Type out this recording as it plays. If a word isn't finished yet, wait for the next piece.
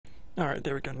Alright,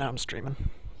 there we go. Now I'm streaming.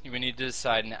 We need to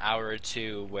decide an hour or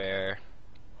two where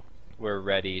we're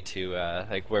ready to,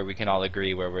 like, where we can all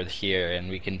agree where we're here and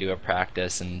we can do a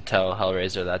practice and tell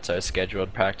Hellraiser that's our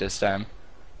scheduled practice time.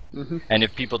 And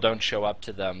if people don't show up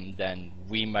to them, then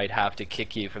we might have to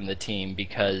kick you from the team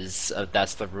because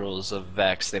that's the rules of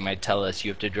Vex. They might tell us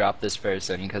you have to drop this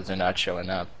person because they're not showing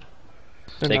up.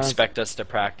 They expect us to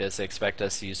practice, they expect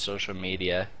us to use social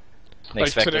media. They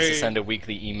expect us to send a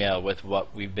weekly email with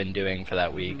what we've been doing for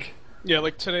that week. Yeah,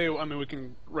 like today, I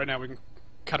mean, right now we can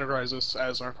categorize this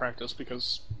as our practice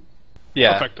because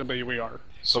effectively we are.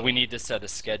 So. But we need to set a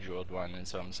scheduled one,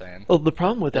 is what I'm saying. Well, the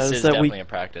problem with that is that definitely a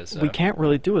practice, we can't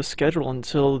really do a schedule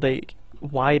until they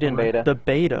widen the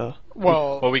beta.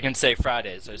 Well, we can say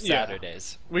Fridays or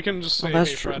Saturdays. We can just say, hey,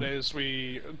 Fridays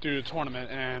we do a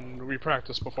tournament and we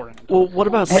practice beforehand. Well, what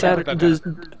about Saturday? Is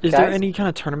there any kind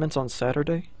of tournaments on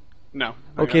Saturday? No.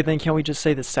 Okay, then can we just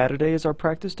say that Saturday is our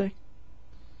practice day?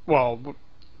 Well,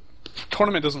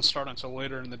 tournament doesn't start until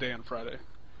later in the day on Friday.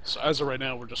 So as of right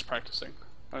now, we're just practicing.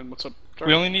 And what's up?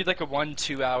 We only need like a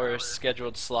 1-2 hour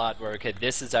scheduled slot where, okay,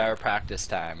 this is our practice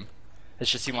time. It's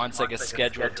just he wants like a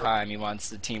scheduled time. He wants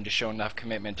the team to show enough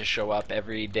commitment to show up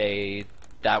every day,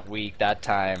 that week, that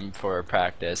time for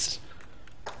practice.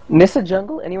 Nissa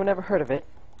Jungle? Anyone ever heard of it?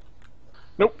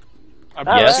 Nope.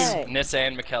 Yes, Nissa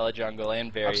and Mikella Jungle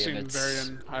and Varian. I've seen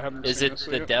Varian. I haven't Is seen it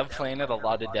the dev playing it? A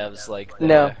lot of devs like the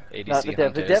no, ADC not the dev.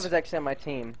 hunters. The dev is actually on my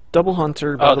team. Double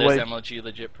Hunter, by the way. Oh, there's MLG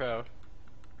Legit Pro.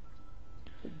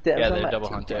 Yeah, they're Double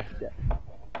Hunter. Yeah.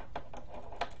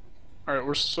 Alright,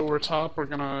 we're top. We're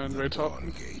gonna invade top.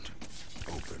 Gate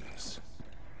opens.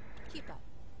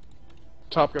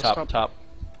 Top goes top. Top.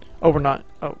 Oh, we're not.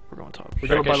 Oh, we're going top. We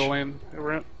go by the lane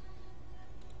we're at.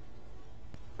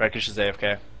 Rakish is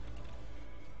AFK.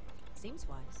 Seems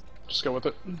wise. Just go with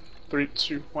it. 3,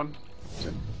 2, 1.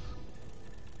 You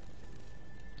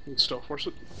can still force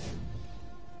it.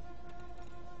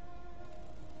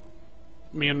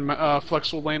 Me and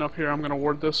Flex will lane up here. I'm gonna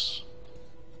ward this.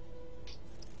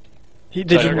 They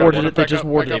just warded it. They just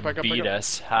warded it. They beat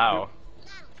us. How?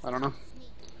 I don't know.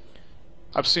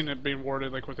 I've seen it being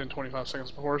warded like within 25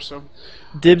 seconds before, so.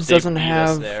 Dibs doesn't have.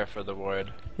 Us there for the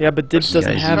ward. Yeah, but Dibs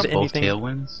doesn't have anything. Both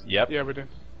tailwinds? Yep. Yeah, we do.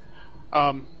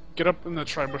 Get up in the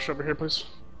tri-bush over here, please.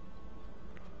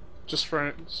 Just for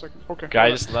a second. Okay. Guy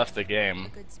just left the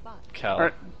game. Kel.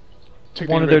 Alright.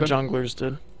 One of their junglers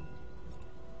did.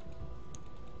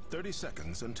 30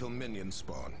 seconds until minions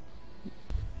spawn.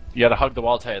 You gotta hug the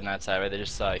wall tight on that side, right? They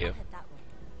just saw you.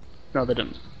 No, they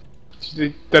didn't.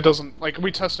 That doesn't... Like,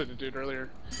 we tested it, dude, earlier.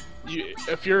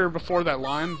 If you're before that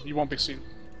line, you won't be seen.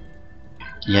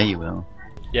 Yeah, you will.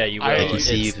 Yeah, you will. They can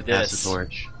see you if you pass the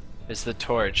torch. It's the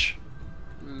torch.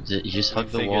 You just hug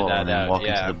the wall and then walk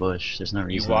into the bush. There's no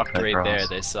reason you walked to cut right across. there,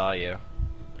 they saw you.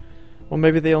 Well,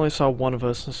 maybe they only saw one of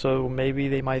us, so maybe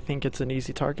they might think it's an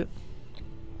easy target.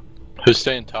 Who's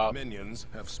staying top? Minions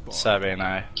have spawned. Sabe and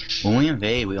I. When we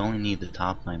invade, we only need the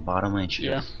top lane. Bottom lane should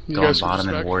Yeah. go on bottom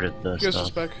and warded the you guys stuff.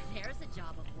 just back. There's a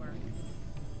job of work.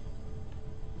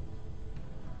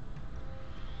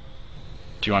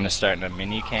 Do you want to start in a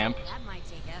mini camp That might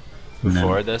take effort.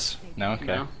 before this? No? Okay.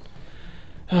 No.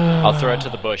 I'll throw it to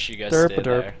the bush, you guys stay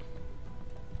there.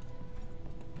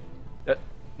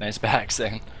 Nice back,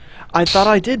 Zane. I thought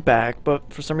I did back,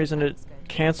 but for some reason it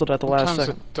canceled at the last Sometimes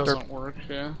second. it doesn't work,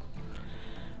 yeah.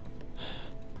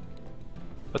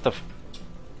 What the f...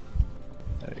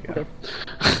 There you go.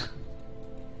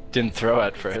 Didn't throw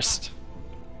at first.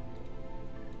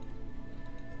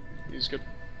 He's good.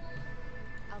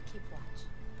 I'll keep watch.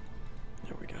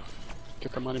 There we go.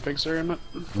 Get the money pigs there, in it.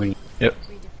 Yep.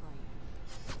 Redeploying.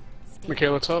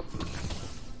 Michaela's up.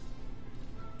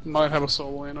 Might have a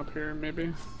soul lane up here,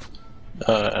 maybe.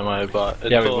 Am I a bot?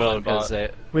 It's Yeah, we full will, on bot.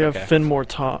 because We have Finmore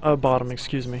top, bottom,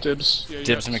 excuse me. Dibs. Yeah, you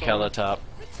Dibs have and soul. Mikella top.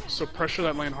 So pressure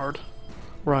that lane hard.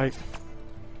 Right.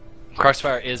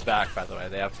 Crossfire is back, by the way.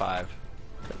 They have 5.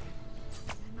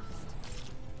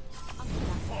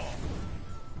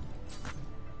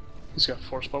 He's got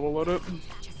force bubble loaded.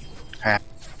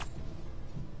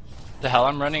 The hell,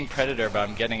 I'm running Predator, but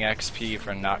I'm getting XP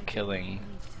for not getting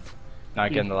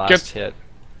the last hit.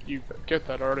 You get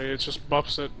that already. It just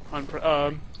buffs it on.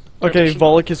 Okay,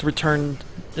 Volek is returned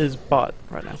is bot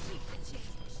right now.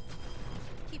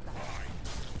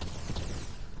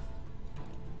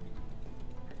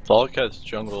 Volk has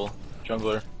jungler.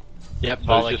 Yep, So he's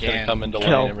Volek just gonna and come into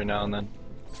Kel. lane every now and then.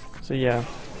 So yeah.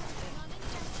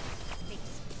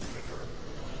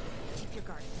 Keep your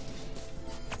guard.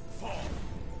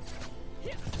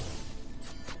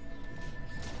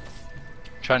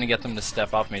 trying to get them to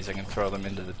step off me so I can throw them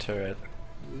into the turret.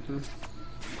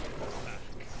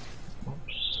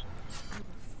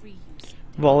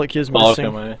 Volek is Bollock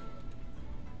missing. MIA.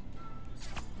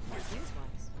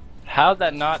 How'd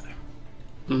that not...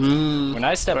 Mm-hmm. When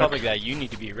I step up like that, you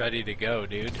need to be ready to go,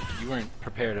 dude. You weren't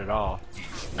prepared at all.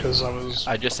 Because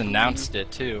I just announced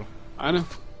it, too. I know.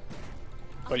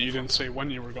 But you didn't say when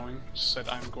you were going. You just said,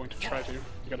 I'm going to try to. You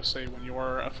gotta say when you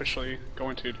are officially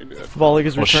going to do that. Volek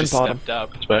is Well, she returned bottom. stepped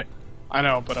up. It's back. I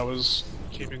know, but I was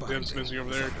keeping Dibs busy over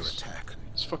there. Under 'Cause attack.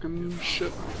 it's fucking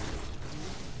shit.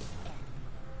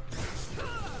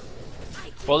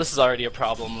 Well, this is already a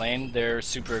problem lane. They're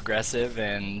super aggressive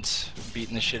and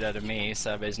beating the shit out of me.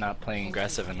 Sabe's not playing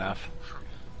aggressive enough.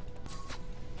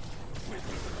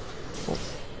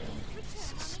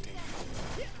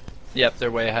 Yep,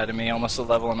 they're way ahead of me, almost a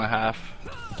level and a half.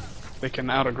 They can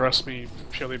out-aggress me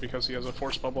purely because he has a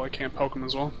force bubble. I can't poke him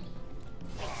as well.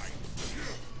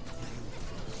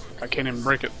 I can't even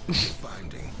break it.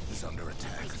 Binding is under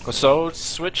attack. So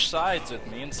switch sides with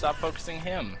me and stop focusing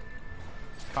him.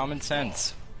 Common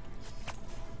sense.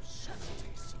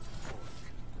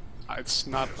 It's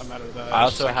not a matter of that. I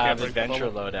it's also just can't have break the adventure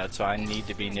bubble. loadout, so I need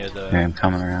to be near Here, the... I'm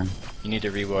coming around. You need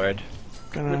to reward.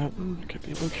 Gonna okay,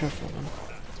 be a little careful then.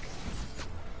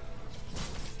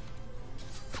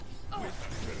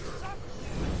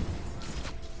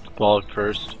 Bollock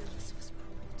first.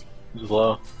 He's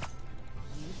low.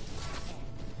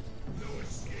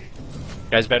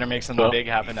 You guys better make something Well. big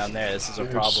happen down there. This is a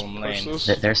Here's- problem where's lane. this?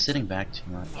 They're sitting back too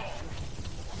much.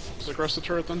 Just aggress the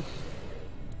turret then.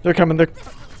 They're coming. They're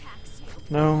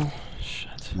no shit.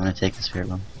 I'm gonna take the spirit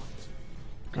bomb.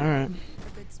 All right.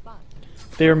 A good spot.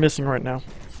 They are missing right now.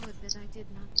 Would that I did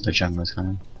not. The jungler's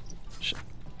coming.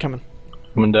 Coming.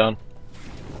 Coming down.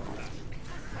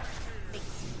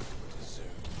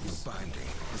 Binding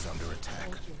is under attack.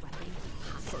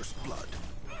 First blood.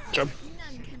 Jump.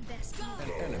 None can best me.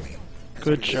 An enemy.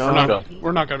 Good We're job. not,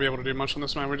 we're not gonna be able to do much on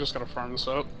this, man. We just gotta farm this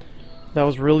up. That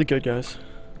was really good, guys.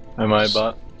 MIA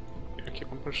bot. Yeah,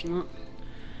 keep on pushing it.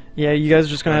 Yeah, you guys are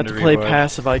just gonna have Time to to play reward.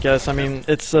 passive, I guess. I mean,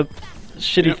 it's a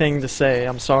shitty Yep. thing to say.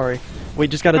 I'm sorry. We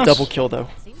just got a Yes. double kill though.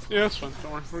 Yeah, that's fine.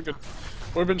 Don't worry. We're good.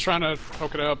 We've been trying to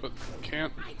poke it out, but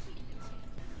can't.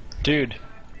 Dude,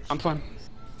 I'm fine.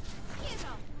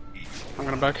 I'm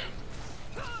gonna back.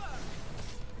 I'm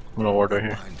gonna ward right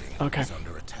here. Binding Okay. is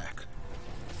under attack.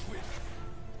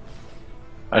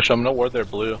 Actually, I'm gonna ward their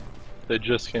blue. They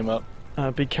just came up.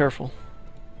 Be careful.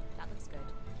 That looks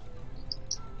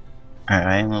good. Alright,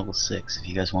 I am level 6 if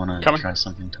you guys wanna Coming. try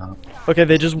something top. Okay,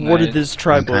 they just warded Nice. this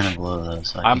tri I'm kind bush. of low though,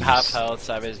 so I I'm can half just- health,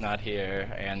 Sabe's not here,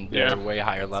 and they're Yeah. way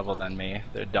higher level than me.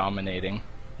 They're dominating.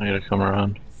 I gotta come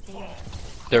around. Stay there.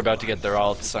 They're about to get their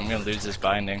ults, so I'm gonna lose this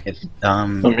binding. If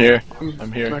I'm here.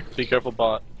 I'm here. Be careful,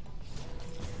 bot.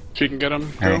 If you can get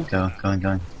him, go. alright, go,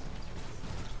 going.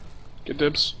 Get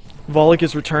dibs. Volek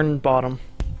is returned bottom.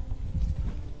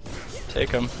 Take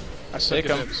him. I said Take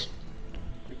get 'em. dibs.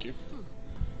 Thank you.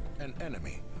 An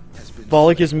enemy has been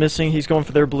Volek is missing. He's going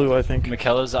for their blue, I think.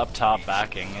 Michaela's up top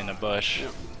backing in a bush.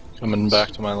 Coming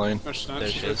back to my lane. There's snatch. There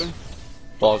She's she right is. there.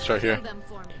 Bollock's right here. Kill them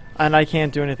for me. And I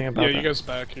can't do anything about Yeah, that. you guys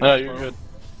back. No, you're good.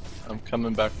 I'm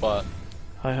coming back bot.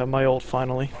 I have my ult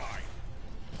finally.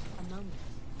 A moment.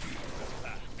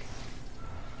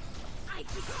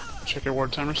 Check your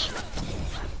ward timers.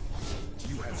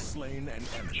 You have slain an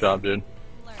enemy. Good job, dude.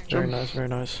 Very nice, very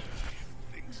nice.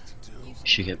 You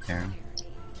should get Baron.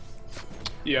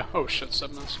 Yeah. Oh shit,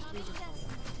 7 minutes.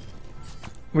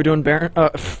 We're doing Baron.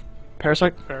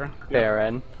 Parasite. Fair. Yeah.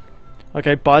 Baron.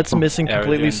 Okay, bot's missing Yeah, we're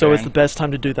completely, doing so it's Baron. the best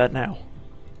time to do that now.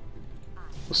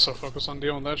 Let's so focus on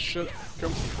dealing with that shit. Go.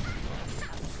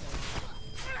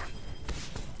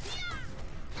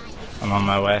 I'm on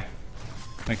my way.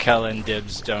 Michaela and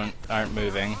Dibs aren't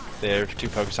moving. They're too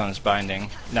focused on this binding.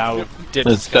 Now Yep. Dibs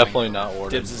is It's coming. definitely not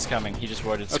warded. Dibs is coming. He just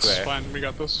warded That's square. fine. We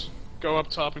got this. Go up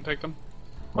top and take them.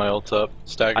 My ult's up.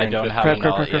 Staggering. I don't 50. have Crap, an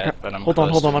crap, ult crap, crap, yet, crap. but I'm Hold on,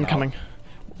 close hold on, to I'm an coming.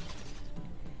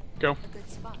 Go. A good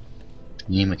spot.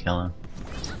 You need Michaela.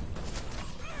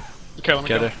 Okay, let me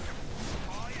Get go. her.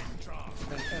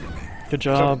 Good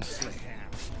job.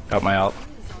 Got my ult.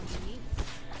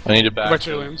 I need to Go back. back to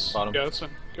your to lanes. bottom. Yeah, that's fine.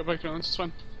 Go back to your lanes. It's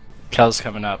fine. Kel's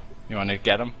coming up. You want to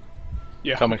get him?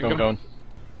 Yeah. Coming, you can coming, get him. coming.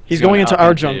 He's going into up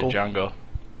our jungle.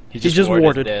 He He just, just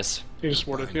warded. this. He just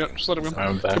warded. Yeah, just let him go.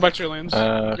 I'm back. Go back to your lanes.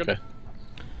 Good. Okay.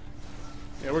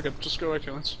 Yeah, we're good. Just go back to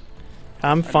your lanes.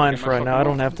 I'm fine get for my right now. I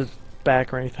fucking don't have to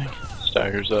back or anything.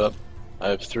 Staggers up. I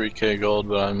have 3k gold,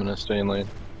 but I'm gonna stay in lane.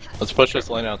 Let's push this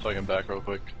lane out so I can back real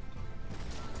quick.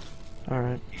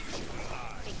 Alright.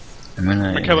 I'm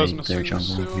gonna Michaela's invade their missing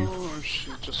jungle still, here. or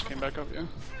she just came back up, yeah.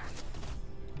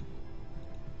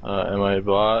 Am I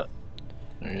bot?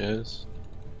 There he is.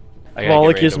 I gotta get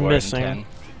Volek ready is to ward in missing. 10.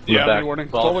 Yeah, back. warning.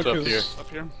 Volk's Volk up here. is up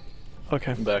here.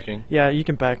 Okay. I'm backing. Yeah, you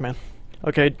can back, man.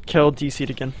 Okay, Kel DC'd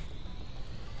again.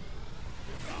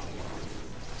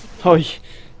 Oh,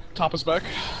 Top is back.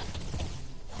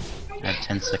 I have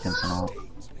 10 seconds and all.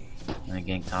 And I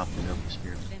gank top and go for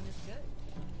spear.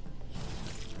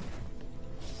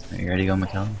 Are you ready to go,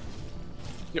 McKellen?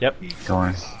 Yep. Go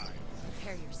on.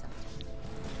 Prepare yourself.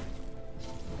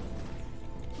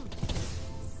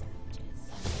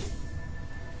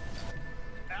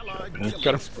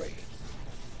 Got him.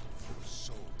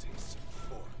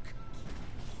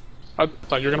 I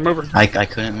thought you were gonna move her. I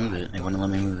couldn't move it. They wouldn't let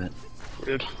me move it.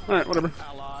 Weird. Alright, whatever.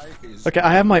 okay.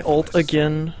 I have my ult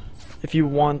again. If you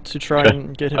want to try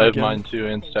and get him I have again. mine too,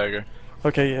 and stagger.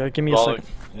 Okay, yeah, give me a Volk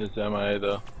second. is MIA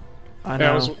though. I Yeah, I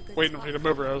know. was waiting for you to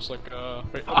move her. I was like,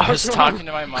 wait. I was talking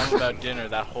to my mom about dinner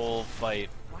that whole fight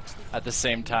at the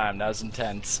same time. That was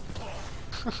intense.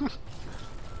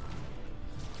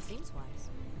 Seems wise.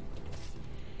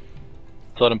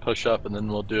 Let's let him push up, and then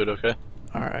we'll do it. Okay.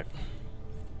 All right.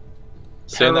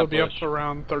 Stay in Para will that be up bush.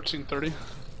 around 13:30.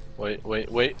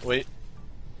 Wait.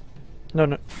 No,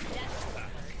 no.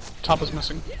 Top is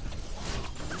missing.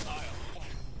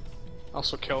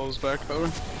 Also, Kel is back, by the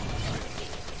way.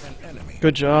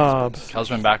 Good job. Kel's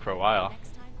been back for a while.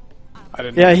 I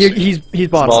didn't. Yeah, see. he's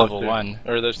bottom. Volk, level dude. 1.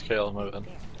 Or there's Kale. My bad.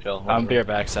 Kale. I'm beer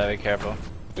back, so be careful.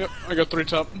 Yep, I got 3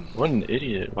 top. What an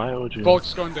idiot! Why would you?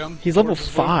 Volk's going down. He's level Towards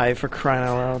his blue. 5 for crying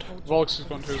out loud. Volk's is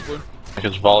going to his blue.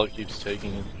 Because Volk keeps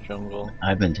taking his jungle.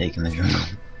 I've been taking the jungle.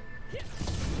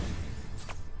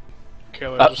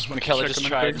 Kayla just went to Michaela check just the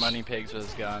tried pigs. money pigs with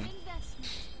his gun.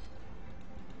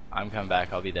 I'm coming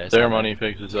back. I'll be there. Their soon. money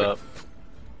picks is up.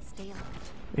 Stay alert.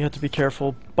 You have to be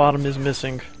careful. Bottom is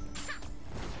missing.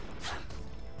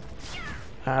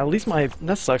 At least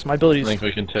that sucks. My I abilities. think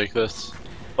we can take this.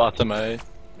 Bottom A.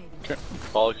 Okay.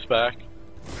 Volk's back.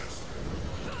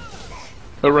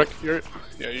 Oh, Rick, you're.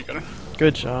 Yeah, you got her.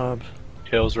 Good job.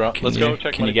 Kale's run. Let's you- go.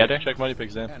 Check can money you get pigs. her? Check money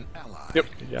pigs in. Yep.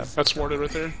 That's warded right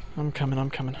there. I'm coming. I'm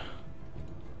coming.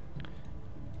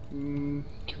 Can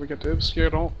we get dibs? Yeah,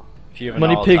 don't. If you have an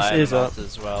Money ult, pigs I have is an up. ult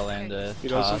as well, and a He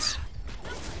doesn't. toss.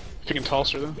 If you can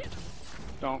toss her, then.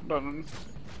 Don't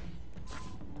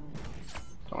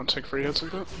want to take free hits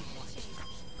like that.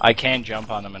 I can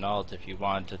jump on him and ult if you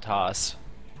want to toss.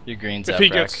 Your green's If up, he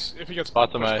Rec. gets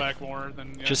Bottom pushed A. back more,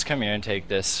 then yeah. Just come here and take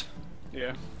this.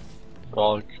 Yeah.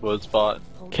 Volk was bot.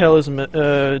 Kel is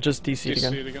just DC'd DC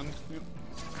again. it again. Yep.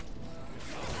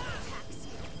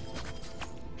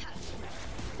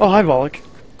 Oh, hi, Volk.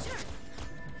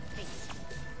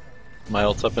 My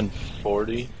ult's up in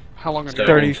 40. How long ago?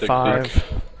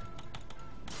 35.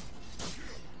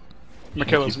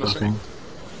 Michaela's Keep missing. looking.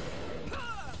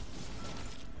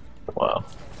 Wow.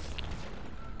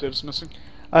 Dib's missing.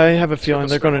 I have a feeling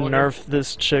they're going to circle here. nerf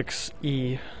this chick's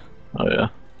E. Oh yeah.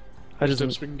 I just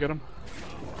Dibs, we can get him.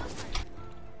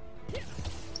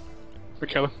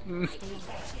 Michaela.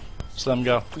 Just let him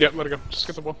go. Yep, let her go. Just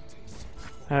get the ball.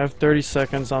 I have 30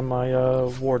 seconds on my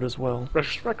ward as well. Wreck.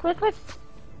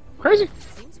 Crazy.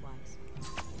 Seems wise.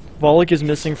 Volk is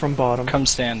missing from bottom. Come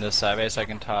stand this side base, I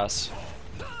can toss.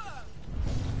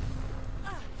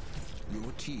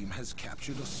 Your team has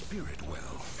captured a spirit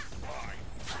well.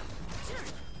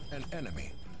 An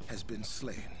enemy has been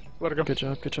slain. Let her go. Good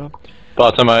job. Good job.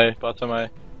 Bottom A. Bottom A.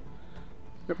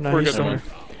 Yep, No, we're he's good. still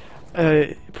man.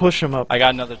 here. Push him up. I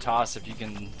got another toss if you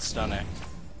can stun her.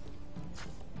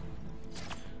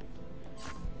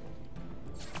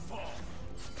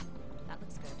 That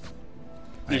looks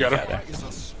good. You got Got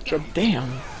her. her.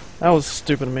 Damn. That was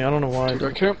stupid of me. I don't know why. Take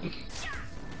that camp.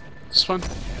 It's fine.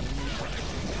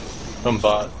 Oh, I'm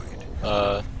bot.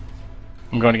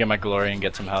 I'm going to get my glory and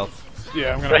get some health.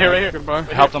 Yeah, I'm gonna. Right here. Goodbye.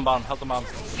 Help them bomb, help them bomb.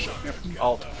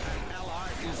 Alt.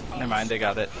 Never mind, they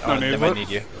got it. No Oh, need they of might it. need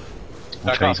you.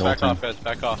 Back try off, his back ultimate. off, guys,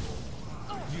 back off.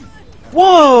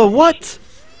 Whoa! What?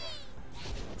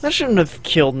 That shouldn't have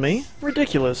killed me.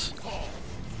 Ridiculous.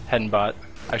 Heading bot.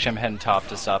 Actually, I'm heading top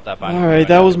to stop that binding. Alright,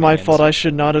 that was my fault. I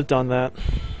should not have done that.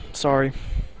 Sorry.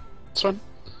 It's fine.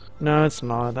 No, it's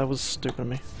not. That was stupid of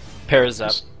me. Pair's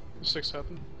up. Six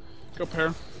happen. Go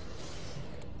pair.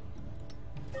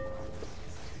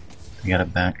 I got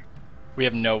it back. We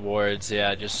have no wards,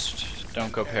 yeah, just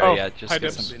don't go pair Oh, yet. Just hi,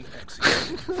 get Dibs.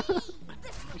 some.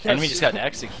 Enemy just got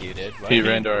executed. What? He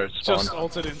ran to our spawn. Just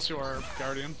ulted into our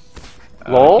guardian.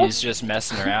 He's just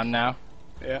messing around now.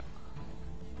 Yeah.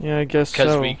 Yeah, I guess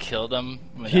Because so. we killed him.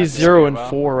 with He's that 0 and spear well.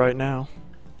 4 right now.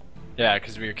 Yeah,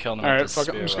 because we were killing him Alright, with the fuck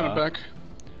it. I'm just spear gonna well. back.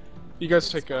 You guys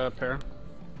take a pair.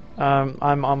 I'm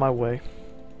on my way.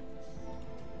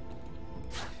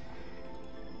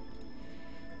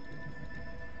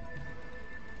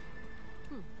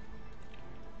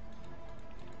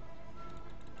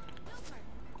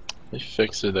 They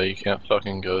fixed it that you can't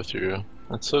fucking go through.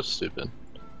 That's so stupid.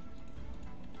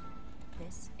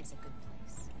 This is a good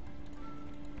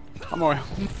place. I'm away.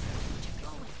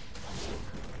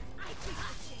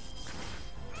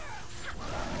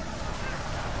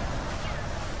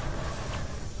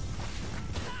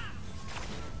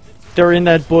 They're in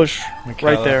that bush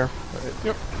Michaela. right there.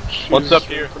 Yep. What's She's up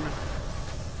here? for me.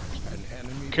 An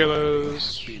enemy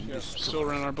Kayla's still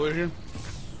around our blue here.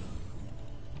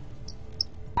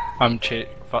 I'm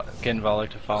getting Volok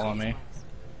to follow me.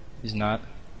 He's not.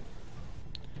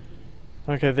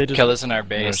 Okay, they just Killa's in our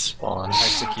They're base, spawn.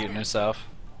 executing herself.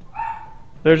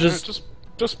 they're Alright, just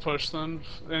just push then.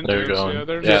 And They're dudes, going. Yeah,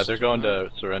 they're Yeah, just, they're going to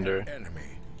surrender. enemy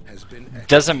has been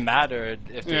Doesn't matter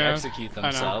if they Yeah, execute I know.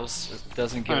 themselves. It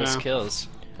doesn't give I us know. kills.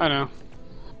 I know.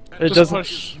 it Just doesn't.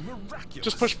 push. miraculous.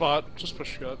 Just push bot. Just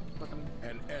push gut. Fucking.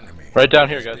 An enemy Right down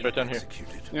here, has guys. been Right down here.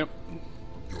 executed. Yep.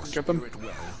 Your Get them. spirit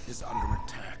well is under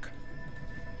attack.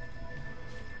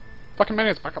 Fucking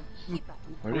maniacs, back up. Where'd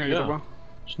I'm he gonna get the go? ball.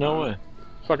 There's no way.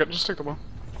 Fuck it, just take the ball.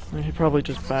 He probably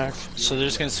just backed. So they're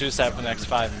just gonna suicide for the next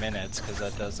 5 minutes because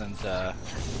that doesn't.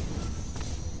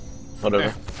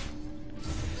 Whatever.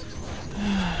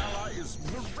 Ally is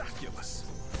miraculous.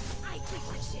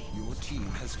 Your team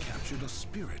has captured a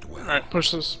spirit well. Alright,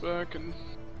 push this back and.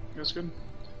 That's good.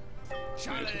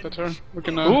 Yeah, take that turn. We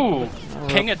can, Ooh,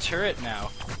 King a turret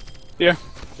now. Yeah.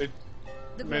 They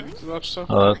The made village? much stuff.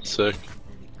 Oh, that's sick.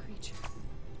 Creature.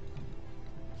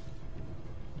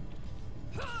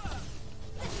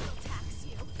 Attacks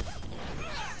you.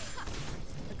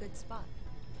 A good spot.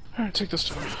 Alright, take this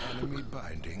turn. Enemy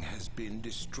binding has been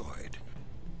destroyed.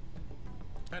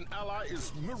 An ally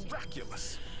is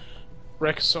miraculous.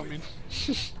 Wreck is so mean.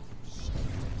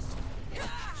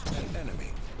 An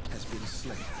enemy has been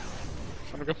slain.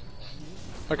 Trying to go.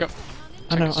 Back up.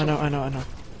 I know.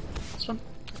 It's fine.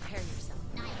 Prepare yourself.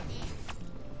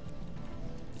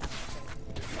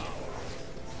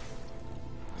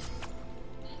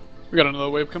 We got another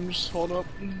wave coming, just hold up.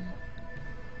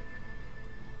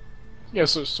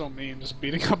 Yes, they're so mean, just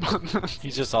beating up on them.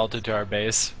 He's just ulted to our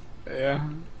base. Yeah,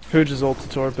 Who just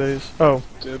ulted to our base? Oh,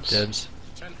 dibs. Dibs.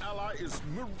 An ally is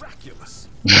miraculous.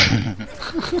 Maybe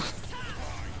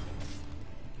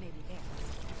there.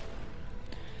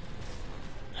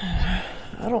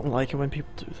 I don't like it when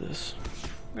people do this.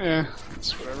 Yeah,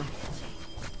 it's whatever.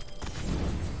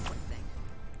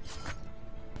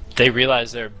 They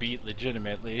realize they're beat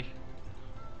legitimately,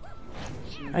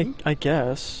 I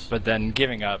guess. but then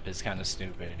giving up is kind of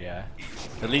stupid. Yeah.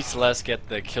 At least let's get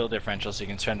the kill differential so you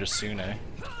can surrender sooner.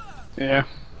 Yeah.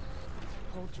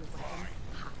 Hold your weapon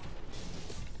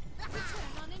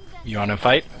high. You want to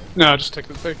fight? No, just take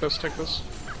this, take this.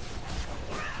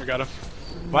 We got him.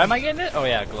 Why am I getting it? Oh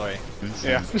yeah, glory.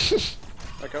 Yeah.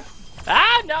 Back up.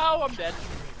 Ah no, I'm dead.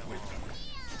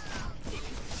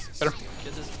 Better.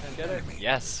 Get this vendetta?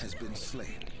 Yes. Has been slain.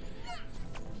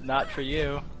 Not for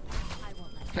you. I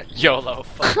won't let YOLO.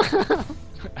 Fuck.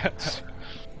 maybe there.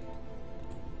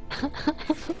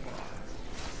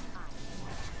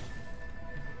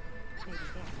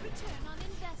 Return on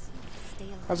investment. Stay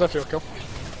alive. How's that feel, Kill?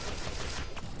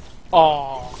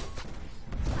 Aww.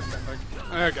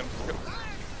 I get him.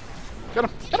 Get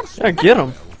him. Get him. Yeah, get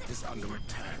him. Is under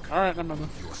attack. Alright, I'm on.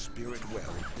 Your spirit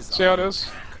well is See how it under is?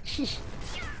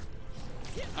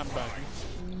 I'm backing.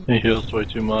 He heals way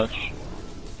too much.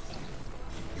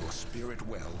 Your spirit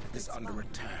well is under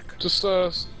attack. Just,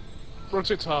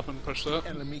 rotate top and push that.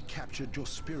 Enemy captured your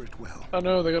spirit well. Oh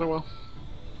no, they got a well.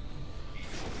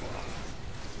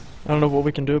 I don't know what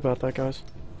we can do about that, guys.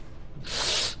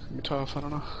 Gonna be tough, I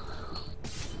don't know.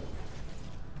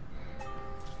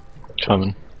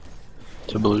 Coming.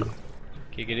 To blue.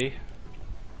 Giggity.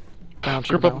 Bounce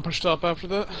Group up now. and push top after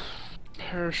that.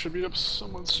 Pair should be up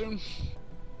somewhat soon.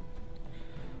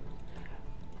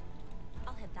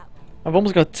 I'll head that way. I've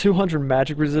almost got 200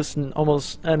 magic resist and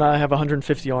and I have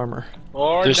 150 armor.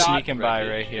 Or They're not sneaking by ready,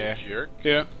 right here. jerk.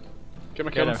 Yeah. Get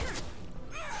my Get kill. him.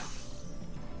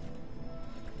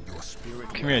 Your spirit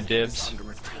Come well here, is Dibs.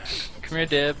 under attack. Come here,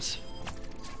 Dibs.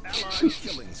 Ally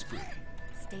killing spree.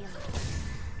 Stay alive.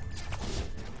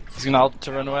 He's gonna ult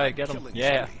to run away. Get him. Killing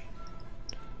Yeah. spree.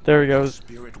 There he goes.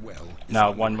 Spirit well is No,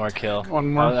 under one more kill.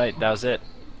 One more. Alright, that was it.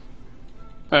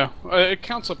 Oh, it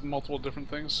counts up multiple different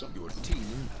things, so Your team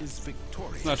is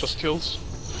victorious. not just kills.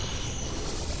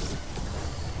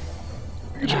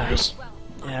 Good job, guys.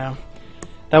 Yeah.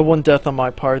 That one death on my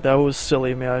part, that was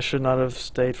silly of me. I should not have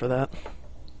stayed for that.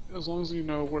 As long as you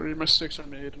know where your mistakes are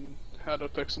made and how to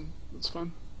fix them, it's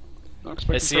fine. Not I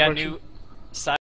expecting see a perfection. new side.